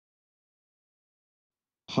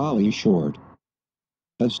Holly Short.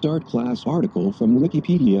 A Start Class article from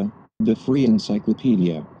Wikipedia, the free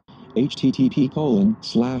encyclopedia.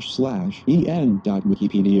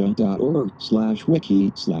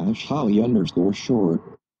 http://en.wikipedia.org/wiki/holly_short.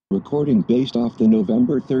 Recording based off the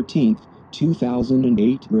November 13th,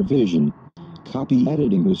 2008 revision. Copy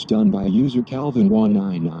editing was done by user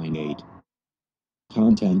Calvin1998.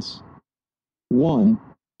 Contents 1.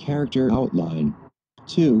 Character outline.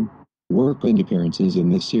 2. Work and appearances in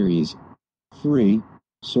this series. 3.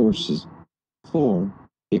 Sources. 4.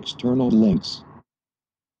 External links.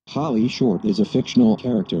 Holly Short is a fictional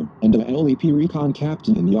character and a LEP recon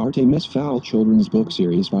captain in the Artemis Fowl children's book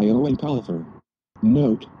series by Owen Pullifer.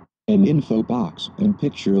 Note: an info box and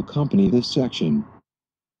picture accompany this section.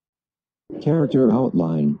 Character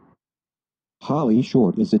outline. Holly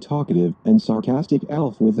Short is a talkative and sarcastic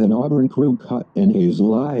elf with an auburn crew cut and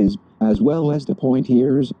hazel eyes, as well as the pointy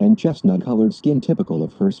ears and chestnut-colored skin typical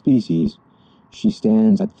of her species. She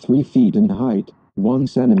stands at 3 feet in height, 1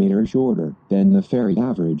 centimeter shorter than the fairy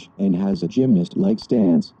average, and has a gymnast-like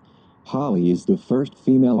stance. Holly is the first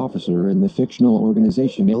female officer in the fictional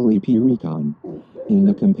organization LEP Recon. In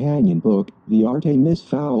the companion book, The Artemis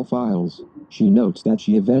Fowl Files, she notes that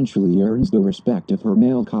she eventually earns the respect of her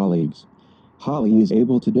male colleagues. Holly is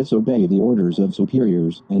able to disobey the orders of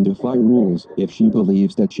superiors and defy rules if she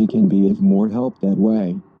believes that she can be of more help that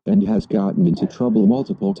way, and has gotten into trouble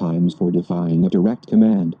multiple times for defying a direct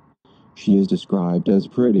command. She is described as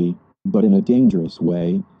pretty, but in a dangerous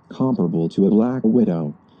way, comparable to a black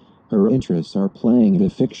widow. Her interests are playing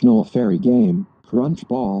the fictional fairy game,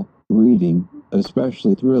 crunchball, reading,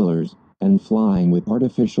 especially thrillers, and flying with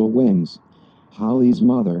artificial wings. Holly's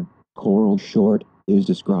mother, Coral Short, is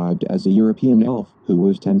described as a European elf who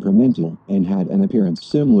was temperamental and had an appearance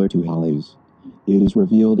similar to Holly's. It is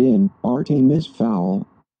revealed in Artemis Fowl,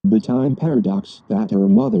 The Time Paradox, that her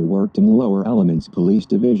mother worked in the Lower Elements Police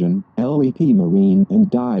Division, LEP Marine, and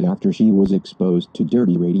died after she was exposed to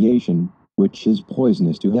dirty radiation, which is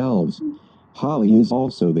poisonous to elves. Holly is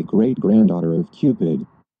also the great-granddaughter of Cupid.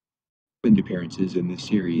 And appearances in this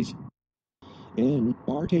series. In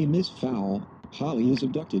Artemis Fowl, Holly is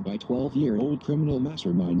abducted by 12-year-old criminal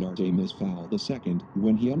mastermind Artemis Fowl II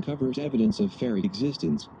when he uncovers evidence of fairy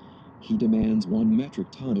existence. He demands 1 metric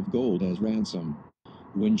ton of gold as ransom.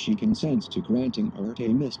 When she consents to granting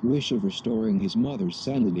Artemis' wish of restoring his mother's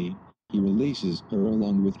sanity, he releases her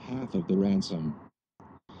along with half of the ransom.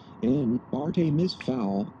 In Artemis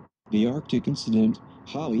Fowl, The Arctic Incident,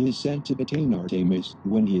 Holly is sent to detain Artemis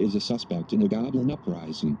when he is a suspect in a goblin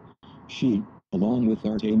uprising. She, along with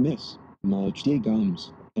Artemis, Mulch D.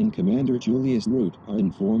 Gums, and Commander Julius Root are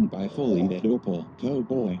informed by Foley that Opal,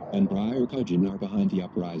 Cowboy, and Briar Cudgeon are behind the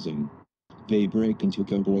uprising. They break into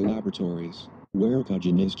Cowboy Laboratories, where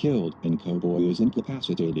Cudgeon is killed and Cowboy is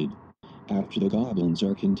incapacitated. After the goblins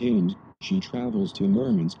are contained, she travels to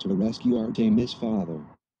Mermans to rescue Artemis' father.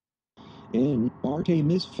 In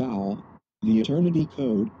Artemis Fowl, The Eternity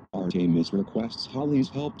Code, Artemis requests Holly's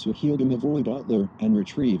help to heal McAvoy Butler and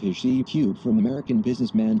retrieve his C-Cube from American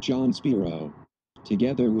businessman John Spiro.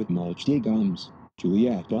 Together with Mulch D. Gums,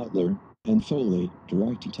 Juliet Butler, and Foley,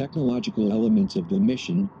 direct the technological elements of the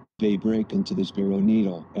mission, they break into the Spiro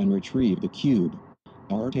Needle and retrieve the cube.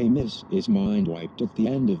 Artemis is mind-wiped at the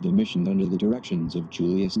end of the mission under the directions of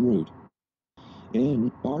Julius Root.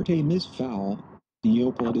 In Artemis Fowl, The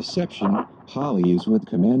Opal Deception, Holly is with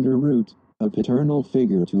Commander Root, a paternal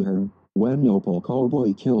figure to her, when Opal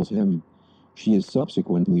Cowboy kills him. She is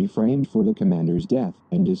subsequently framed for the commander's death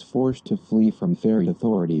and is forced to flee from fairy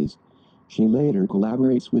authorities. She later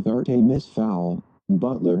collaborates with Artemis Fowl,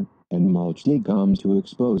 Butler, and Mulch D. Gums to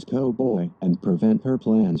expose Cowboy and prevent her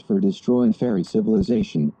plans for destroying fairy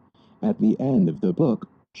civilization. At the end of the book,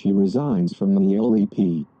 she resigns from the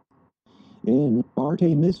LEP. In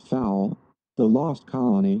Artemis Fowl, The Lost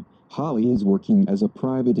Colony, Holly is working as a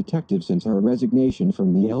private detective since her resignation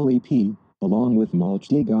from the LEP, along with Mulch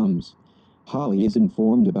D. Gums. Holly is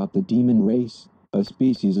informed about the demon race, a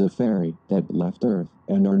species of fairy that left Earth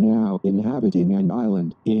and are now inhabiting an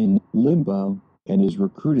island in Limbo, and is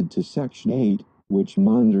recruited to Section 8, which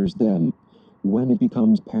monitors them. When it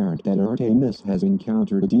becomes apparent that Artemis has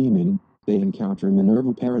encountered a demon, they encounter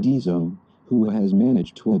Minerva Paradiso, who has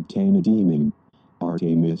managed to obtain a demon.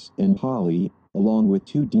 Artemis and Holly, along with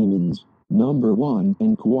 2 demons, Number 1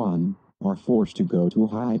 and Kwan, are forced to go to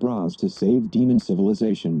Hybros to save demon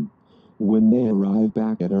civilization. When they arrive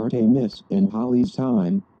back at Artemis and Holly's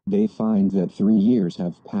time, they find that 3 years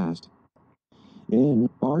have passed. In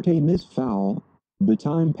Artemis Fowl, The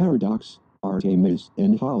Time Paradox, Artemis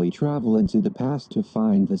and Holly travel into the past to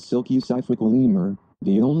find the silky cyphical lemur,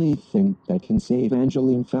 The only thing that can save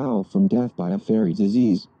Angeline Fowl from death by a fairy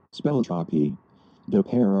disease, spelltropy. The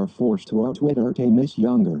pair are forced to outwit Artemis'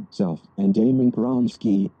 younger self and Damon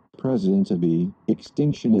Bronsky, president of the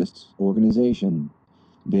Extinctionists organization.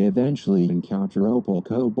 They eventually encounter Opal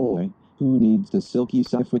Cowboy, who needs the silky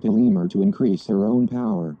Suffolk lemur to increase her own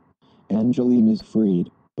power. Angeline is freed,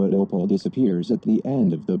 but Opal disappears at the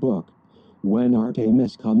end of the book. When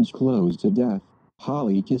Artemis comes close to death,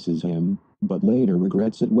 Holly kisses him, but later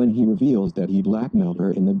regrets it when he reveals that he blackmailed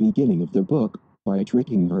her in the beginning of the book by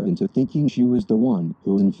tricking her into thinking she was the one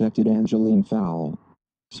who infected Angeline Fowl.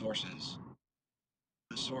 Sources.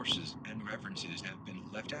 The sources and references have been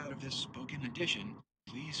left out of this spoken edition.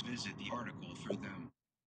 Please visit the article for them.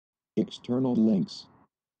 External links.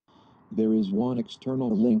 There is one external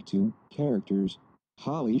link to characters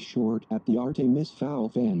Holly Short at the Artemis Fowl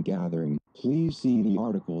fan gathering. Please see the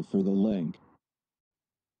article for the link.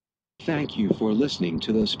 Thank you for listening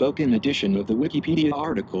to the spoken edition of the Wikipedia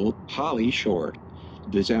article, Holly Short.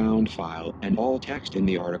 The sound file and all text in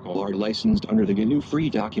the article are licensed under the GNU Free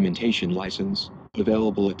Documentation License,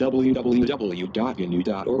 available at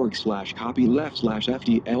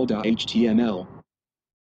www.gnu.org/copyleft/fdl.html.